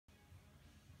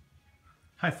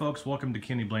Hi folks, welcome to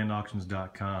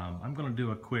KennyBlandAuctions.com. I'm going to do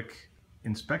a quick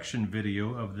inspection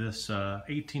video of this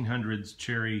 1800s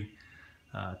cherry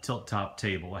tilt top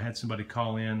table. I had somebody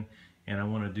call in and I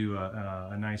want to do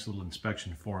a nice little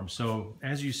inspection for them. So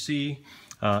as you see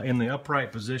in the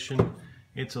upright position,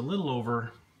 it's a little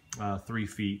over 3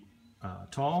 feet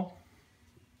tall.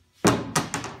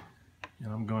 And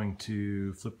I'm going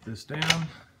to flip this down.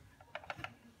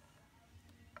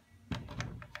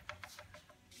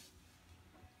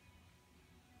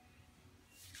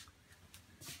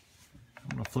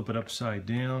 I'm going to flip it upside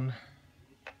down,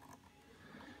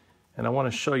 and I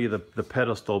want to show you the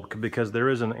pedestal because there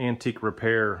is an antique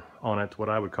repair on it, what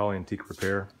I would call antique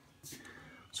repair.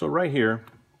 So right here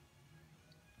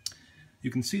you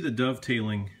can see the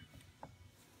dovetailing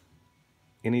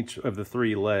in each of the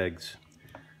 3 legs,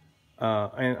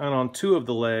 and on 2 of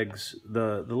the legs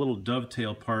the little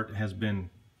dovetail part has been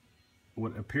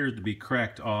what appears to be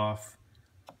cracked off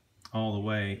all the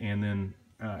way, and then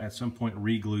at some point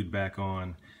re-glued back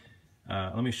on.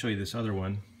 Let me show you this other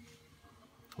one,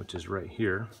 which is right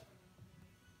here,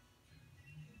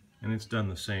 and it's done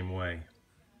the same way.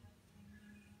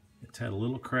 It's had a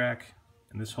little crack,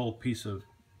 and this whole piece of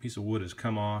wood has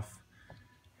come off,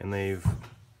 and they've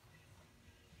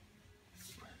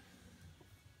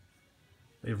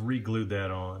re-glued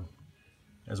that on,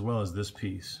 as well as this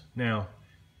piece. Now,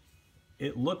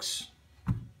 it looks,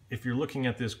 if you're looking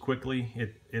at this quickly,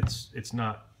 it's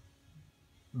not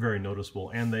very noticeable,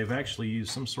 and they've actually used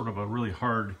some sort of a really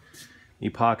hard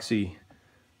epoxy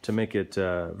to make it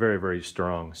very, very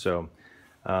strong. So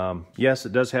yes,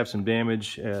 it does have some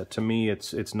damage. To me,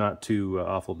 it's not too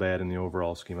awful bad in the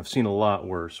overall scheme. I've seen a lot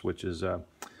worse, which is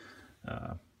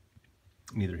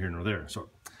neither here nor there. So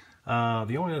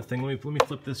the only other thing, let me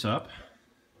flip this up,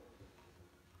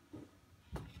 and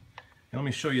let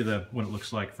me show you what it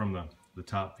looks like from the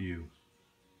top view.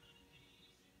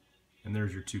 And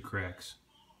there's your 2 cracks.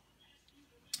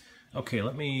 Okay,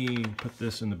 let me put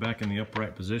this back in the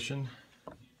upright position,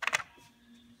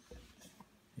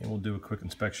 and we'll do a quick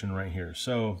inspection right here.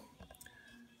 So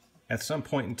at some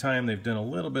point in time they've done a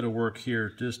little bit of work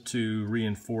here just to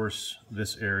reinforce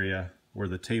this area where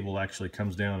the table actually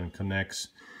comes down and connects,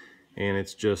 and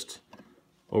it's just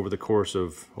over the course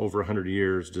of over 100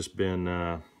 years just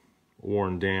been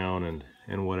worn down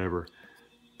and whatever.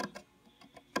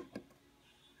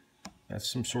 That's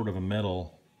some sort of a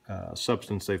metal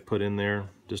substance they've put in there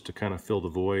just to kind of fill the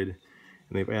void, and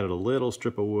they've added a little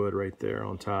strip of wood right there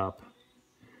on top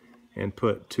and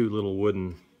put 2 little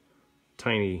wooden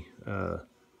tiny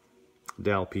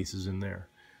dowel pieces in there.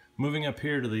 Moving up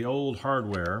here to the old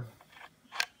hardware,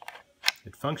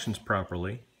 it functions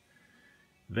properly.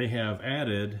 They have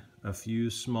added a few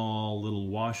small little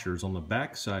washers on the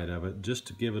back side of it just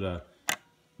to give it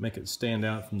make it stand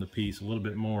out from the piece a little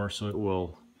bit more, so it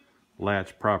will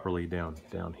latch properly down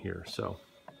here. So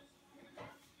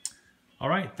all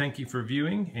right, thank you for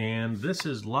viewing, and this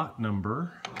is lot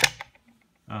number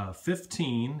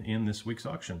 15 in this week's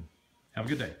auction. Have a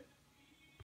good day.